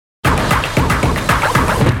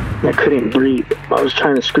I couldn't breathe. I was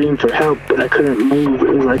trying to scream for help, but I couldn't move. It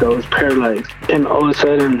was like I was paralyzed. And all of a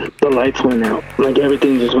sudden, the lights went out. Like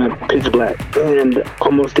everything just went pitch black. And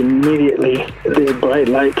almost immediately, this bright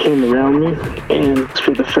light came around me. And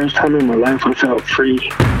for the first time in my life, I felt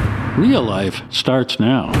free. Real life starts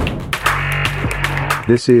now.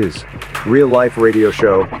 This is Real Life Radio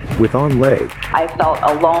Show with Onlay. I felt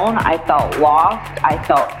alone. I felt lost. I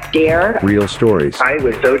felt scared. Real stories. I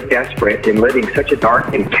was so desperate in living such a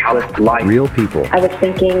dark and calloused life. Real people. I was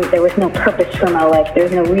thinking there was no purpose for my life.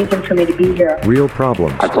 There's no reason for me to be here. Real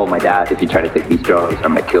problems. I told my dad, if you try to take these drugs,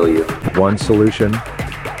 I'm going to kill you. One solution: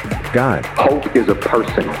 God. Hope is a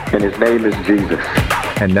person, and his name is Jesus.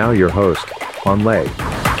 And now your host, Onlay.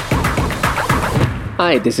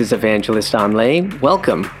 Hi, this is Evangelist Onlay.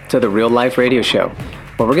 Welcome to the Real Life Radio Show,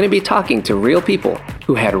 where we're going to be talking to real people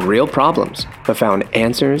who had real problems, but found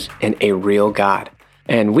answers in a real God.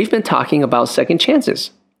 And we've been talking about second chances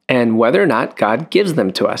and whether or not God gives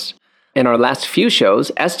them to us. In our last few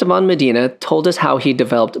shows, Estevan Medina told us how he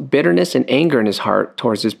developed bitterness and anger in his heart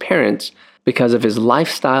towards his parents because of his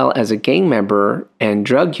lifestyle as a gang member and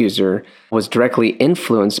drug user was directly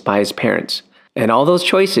influenced by his parents. And all those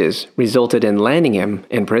choices resulted in landing him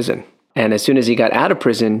in prison. And as soon as he got out of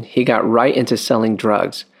prison, he got right into selling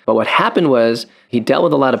drugs. But what happened was he dealt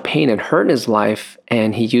with a lot of pain and hurt in his life,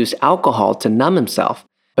 and he used alcohol to numb himself.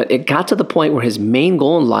 But it got to the point where his main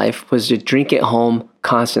goal in life was to drink at home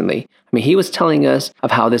constantly. I mean, he was telling us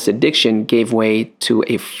of how this addiction gave way to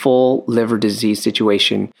a full liver disease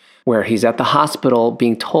situation where he's at the hospital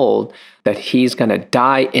being told that he's going to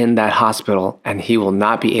die in that hospital and he will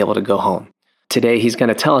not be able to go home. Today, he's going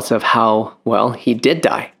to tell us of how, well, he did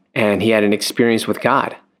die and he had an experience with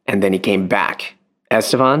God and then he came back.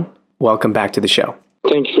 Estevan, welcome back to the show.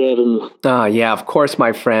 Thanks for having me. Yeah, of course,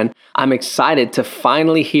 my friend. I'm excited to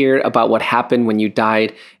finally hear about what happened when you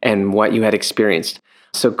died and what you had experienced.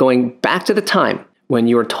 So going back to the time when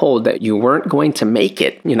you were told that you weren't going to make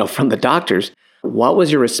it, from the doctors, what was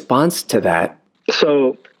your response to that?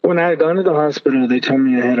 So when I had gone to the hospital, they told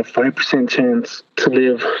me I had a 5% chance to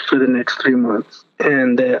live for the next 3 months.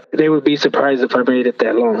 And they would be surprised if I made it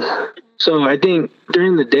that long. So I think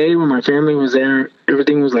during the day when my family was there,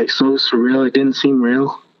 everything was like so surreal. It didn't seem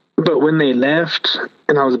real. But when they left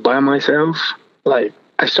and I was by myself, like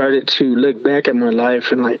I started to look back at my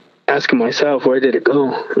life and like asking myself, where did it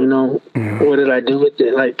go? What did I do with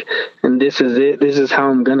it? Like, and this is it. This is how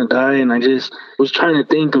I'm going to die. And I just was trying to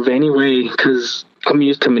think of any way because I'm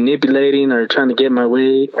used to manipulating or trying to get my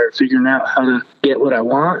way or figuring out how to get what I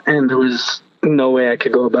want. And there was no way I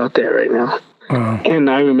could go about that right now. And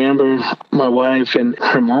I remember my wife and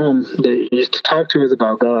her mom, they used to talk to us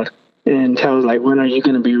about God and tell us, like, when are you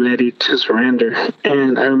going to be ready to surrender?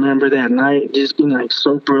 And I remember that night just being, like,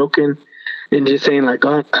 so broken and just saying, like,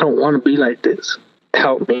 God, I don't want to be like this.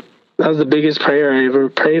 Help me. That was the biggest prayer I ever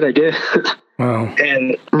prayed, I guess. Wow.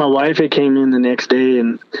 And my wife had came in the next day,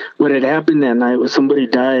 and what had happened that night was somebody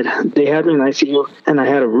died. They had me in ICU, and I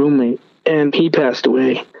had a roommate, and he passed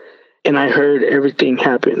away. And I heard everything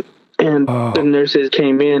happen. And the nurses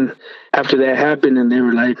came in after that happened, and they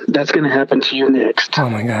were like, that's going to happen to you next. Oh,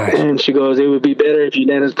 my gosh. And she goes, it would be better if you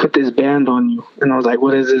let us put this band on you. And I was like,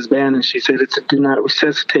 what is this band? And she said, it's a do not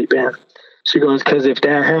resuscitate band. She goes, because if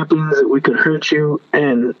that happens, we could hurt you,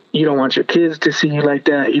 and you don't want your kids to see you like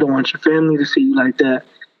that. You don't want your family to see you like that.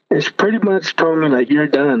 And she pretty much told me, like, you're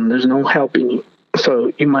done. There's no helping you.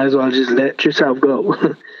 So you might as well just let yourself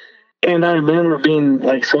go. And I remember being,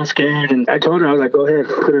 like, so scared. And I told her, I was like, go ahead,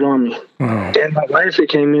 put it on me. And my wife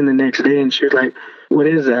came in the next day, and she was like, what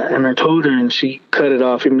is that? And I told her, and she cut it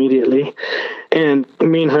off immediately. And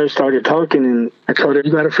me and her started talking, and I told her,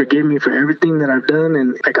 you got to forgive me for everything that I've done.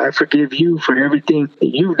 And, like, I forgive you for everything that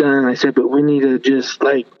you've done. I said, but we need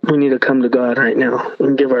to we need to come to God right now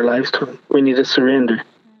and give our lives to Him. We need to surrender.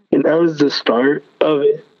 And that was the start of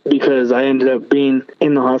it. Because I ended up being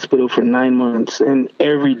in the hospital for 9 months, and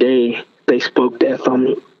every day they spoke death on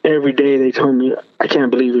me. Every day they told me, I can't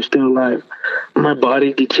believe you're still alive. My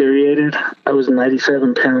body deteriorated. I was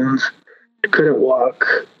 97 pounds. I couldn't walk.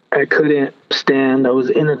 I couldn't stand. I was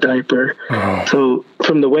in a diaper. So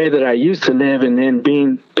from the way that I used to live and then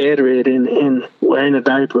being bedridden and wearing a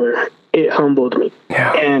diaper, it humbled me.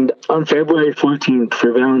 Yeah. And on February 14th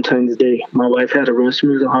for Valentine's Day, my wife had to rush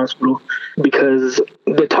me to the hospital because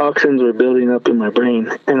the toxins were building up in my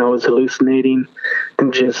brain and I was hallucinating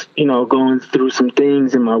and just, going through some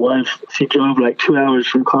things. And my wife, she drove like 2 hours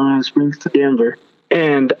from Colorado Springs to Denver.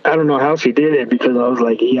 And I don't know how she did it because I was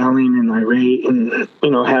like yelling and irate and,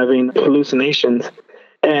 having hallucinations.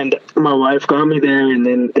 And my wife got me there and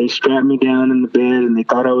then they strapped me down in the bed and they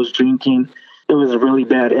thought I was drinking. it was a really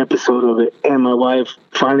bad episode of it. And my wife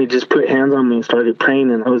finally just put hands on me and started praying,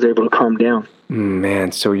 and I was able to calm down.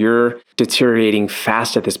 Man, so you're deteriorating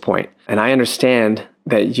fast at this point. And I understand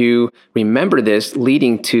that you remember this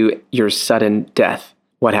leading to your sudden death.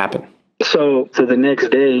 What happened? So the next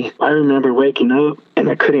day, I remember waking up and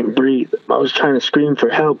I couldn't breathe. I was trying to scream for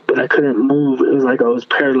help, but I couldn't move. It was like I was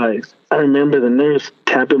paralyzed. I remember the nurse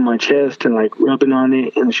tapping my chest and like rubbing on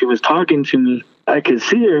it, and she was talking to me. I could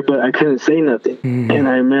see her, but I couldn't say nothing. And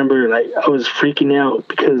I remember like I was freaking out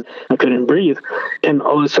because I couldn't breathe. And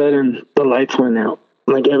all of a sudden, the lights went out.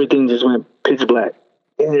 Like everything just went pitch black.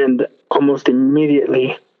 And almost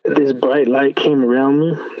immediately, this bright light came around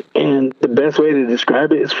me, and the best way to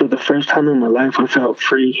describe it is for the first time in my life, I felt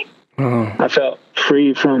free. I felt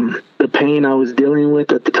free from the pain I was dealing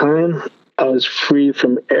with at the time. I was free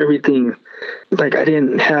from everything. Like I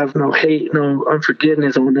didn't have no hate, no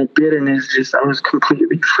unforgiveness, or no bitterness. Just I was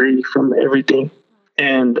completely free from everything.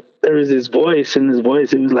 And there was this voice, and this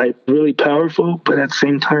voice, it was like really powerful, but at the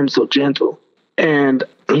same time so gentle. And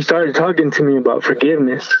he started talking to me about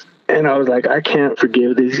forgiveness. And I was like, I can't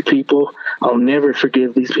forgive these people. I'll never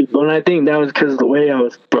forgive these people. And I think that was because of the way I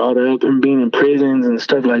was brought up and being in prisons and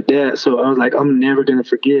stuff like that. So I was like, I'm never going to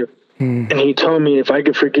forgive. And he told me, if I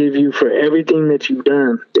could forgive you for everything that you've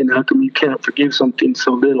done, then how come you can't forgive something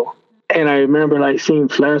so little? And I remember like seeing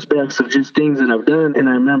flashbacks of just things that I've done. And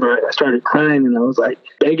I remember I started crying, and I was like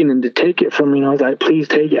begging him to take it from me. And I was like, please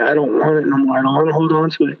take it. I don't want it no more. I don't want to hold on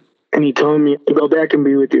to it. And he told me, go back and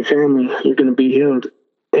be with your family. You're going to be healed.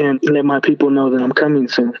 And let my people know that I'm coming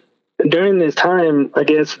soon. During this time, I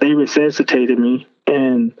guess they resuscitated me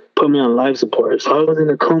and put me on life support. So I was in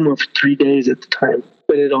a coma for 3 days at the time,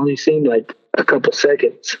 but it only seemed like a couple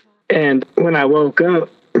seconds. And when I woke up,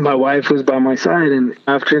 my wife was by my side, and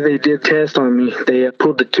after they did tests on me, they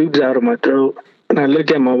pulled the tubes out of my throat. And I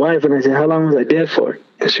looked at my wife and I said, how long was I dead for?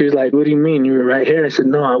 And she was like, what do you mean? You were right here. I said,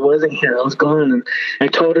 no, I wasn't here. I was gone. And I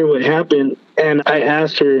told her what happened. And I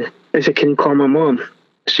asked her, I said, can you call my mom?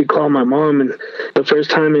 She called my mom, and the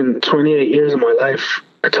first time in 28 years of my life,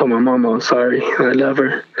 I told my mom I was sorry, and I love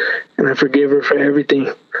her, and I forgive her for everything.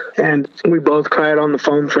 And we both cried on the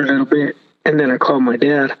phone for a little bit, and then I called my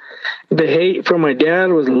dad. The hate for my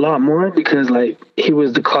dad was a lot more because, like, he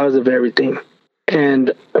was the cause of everything.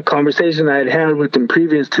 And a conversation I had had with him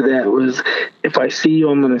previous to that was, if I see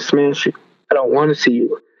you, I'm going to smash you. I don't want to see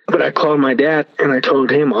you. But I called my dad and I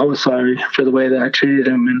told him I was sorry for the way that I treated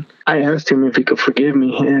him. And I asked him if he could forgive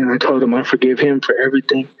me. And I told him I forgive him for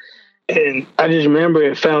everything. And I just remember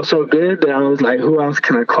it felt so good that I was like, who else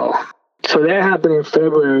can I call? So that happened in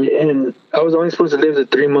February. And I was only supposed to live the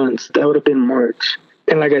 3 months. That would have been March.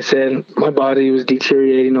 And like I said, my body was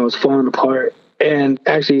deteriorating. I was falling apart. And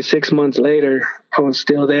actually 6 months later, I was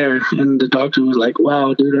still there. And the doctor was like,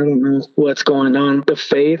 wow, dude, I don't know what's going on. The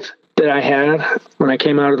faith that I had when I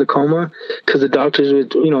came out of the coma, because the doctors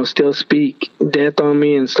would, still speak death on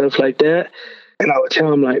me and stuff like that. And I would tell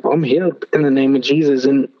them, like, I'm healed in the name of Jesus.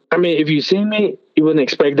 And I mean, if you see me, you wouldn't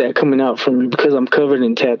expect that coming out from me because I'm covered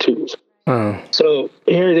in tattoos. So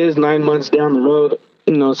here it is 9 months down the road,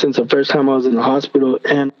 since the first time I was in the hospital.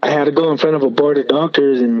 And I had to go in front of a board of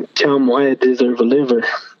doctors and tell them why I deserve a liver.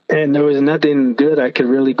 And there was nothing good I could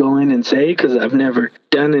really go in and say because I've never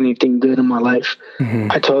done anything good in my life.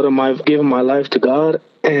 I told them I've given my life to God,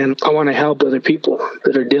 and I want to help other people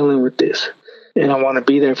that are dealing with this. And I want to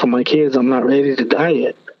be there for my kids. I'm not ready to die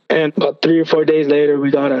yet. And about 3 or 4 days later,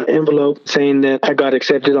 we got an envelope saying that I got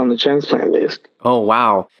accepted on the transplant list. Oh,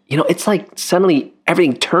 wow. It's like suddenly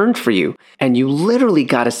everything turned for you, and you literally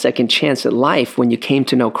got a second chance at life when you came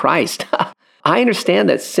to know Christ. I understand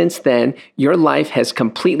that since then, your life has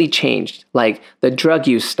completely changed. Like the drug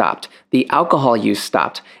use stopped, the alcohol use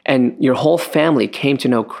stopped, and your whole family came to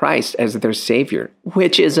know Christ as their Savior,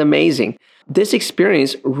 which is amazing. This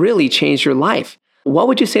experience really changed your life. What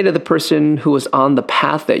would you say to the person who was on the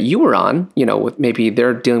path that you were on, with maybe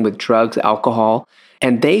they're dealing with drugs, alcohol,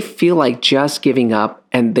 and they feel like just giving up,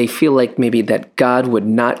 and they feel like maybe that God would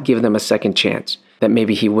not give them a second chance, that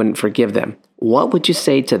maybe He wouldn't forgive them? What would you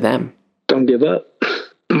say to them? Don't give up.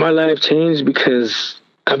 My life changed because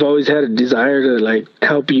I've always had a desire to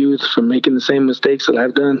help youth from making the same mistakes that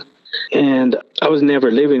I've done. And I was never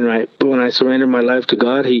living right. But when I surrendered my life to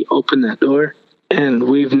God, He opened that door. And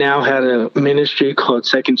we've now had a ministry called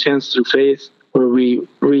Second Chance Through Faith, where we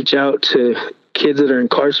reach out to kids that are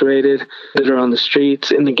incarcerated, that are on the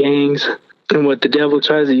streets, in the gangs. And what the devil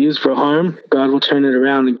tries to use for harm, God will turn it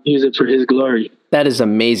around and use it for His glory. That is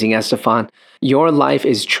amazing, Estevan. Your life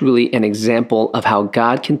is truly an example of how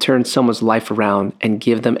God can turn someone's life around and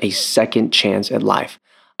give them a second chance at life.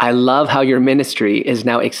 I love how your ministry is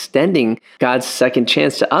now extending God's second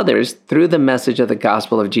chance to others through the message of the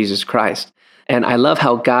gospel of Jesus Christ. And I love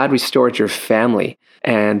how God restored your family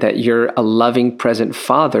and that you're a loving, present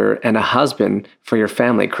father and a husband for your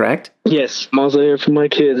family, correct? Yes, I'm also here for my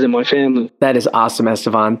kids and my family. That is awesome,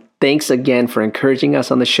 Estevan. Thanks again for encouraging us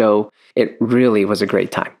on the show. It really was a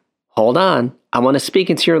great time. Hold on. I want to speak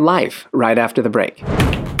into your life right after the break.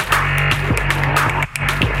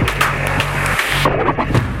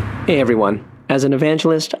 Hey everyone. As an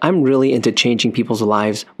evangelist, I'm really into changing people's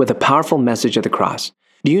lives with a powerful message of the cross.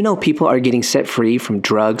 Do you know people are getting set free from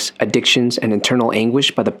drugs, addictions, and internal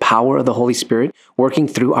anguish by the power of the Holy Spirit working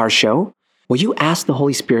through our show? Will you ask the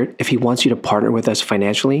Holy Spirit if He wants you to partner with us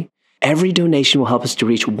financially? Every donation will help us to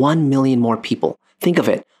reach 1 million more people. Think of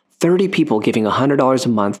it. 30 people giving $100 a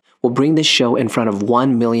month will bring this show in front of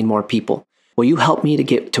 1 million more people. Will you help me to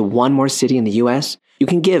get to one more city in the U.S.? You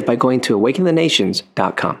can give by going to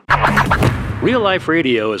awakenthenations.com. Real Life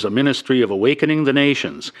Radio is a ministry of Awakening the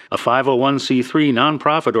Nations, a 501c3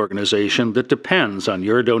 nonprofit organization that depends on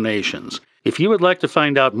your donations. If you would like to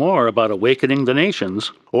find out more about Awakening the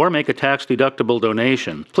Nations or make a tax-deductible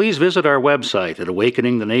donation, please visit our website at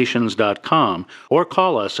awakeningthenations.com or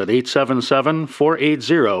call us at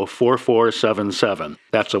 877-480-4477.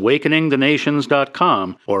 That's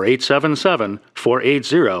awakeningthenations.com or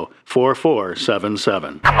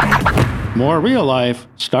 877-480-4477. More Real Life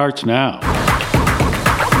starts now.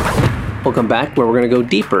 Welcome back, where we're going to go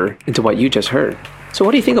deeper into what you just heard. So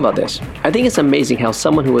what do you think about this? I think it's amazing how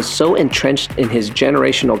someone who was so entrenched in his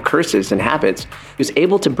generational curses and habits was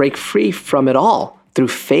able to break free from it all through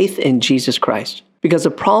faith in Jesus Christ. Because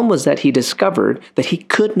the problem was that he discovered that he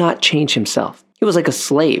could not change himself. He was like a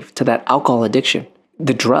slave to that alcohol addiction,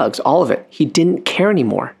 the drugs, all of it. He didn't care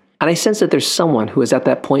anymore. And I sense that there's someone who is at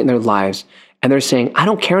that point in their lives and they're saying, I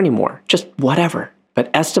don't care anymore, just whatever. But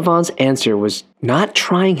Estevan's answer was not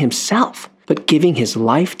trying himself, but giving his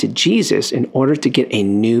life to Jesus in order to get a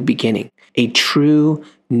new beginning, a true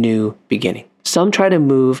new beginning. Some try to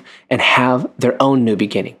move and have their own new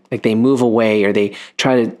beginning, like they move away or they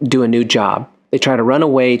try to do a new job. They try to run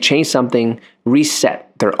away, change something,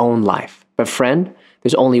 reset their own life. But friend,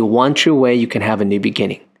 there's only one true way you can have a new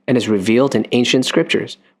beginning, and is revealed in ancient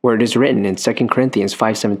scriptures, where it is written in 2 Corinthians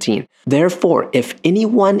 5:17. Therefore, if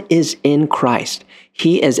anyone is in Christ,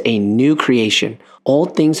 he is a new creation.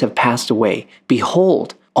 Old things have passed away.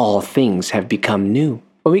 Behold, all things have become new.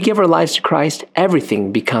 When we give our lives to Christ,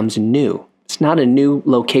 everything becomes new. It's not a new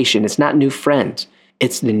location. It's not new friends.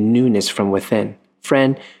 It's the newness from within.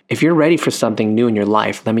 Friend, if you're ready for something new in your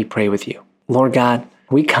life, let me pray with you. Lord God,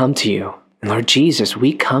 we come to you. And Lord Jesus,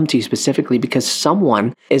 we come to you specifically because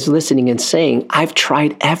someone is listening and saying, I've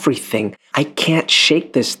tried everything. I can't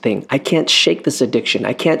shake this thing. I can't shake this addiction.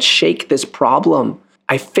 I can't shake this problem.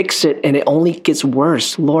 I fix it and it only gets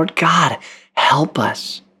worse. Lord God, help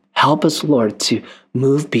us. Help us, Lord, to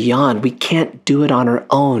move beyond. We can't do it on our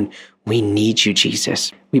own. We need you,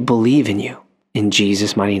 Jesus. We believe in you. In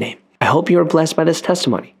Jesus' mighty name. I hope you are blessed by this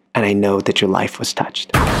testimony, and I know that your life was touched.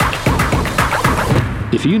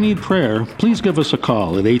 If you need prayer, please give us a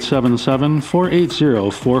call at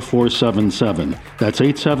 877-480-4477. That's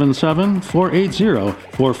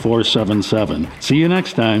 877-480-4477. See you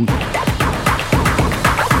next time.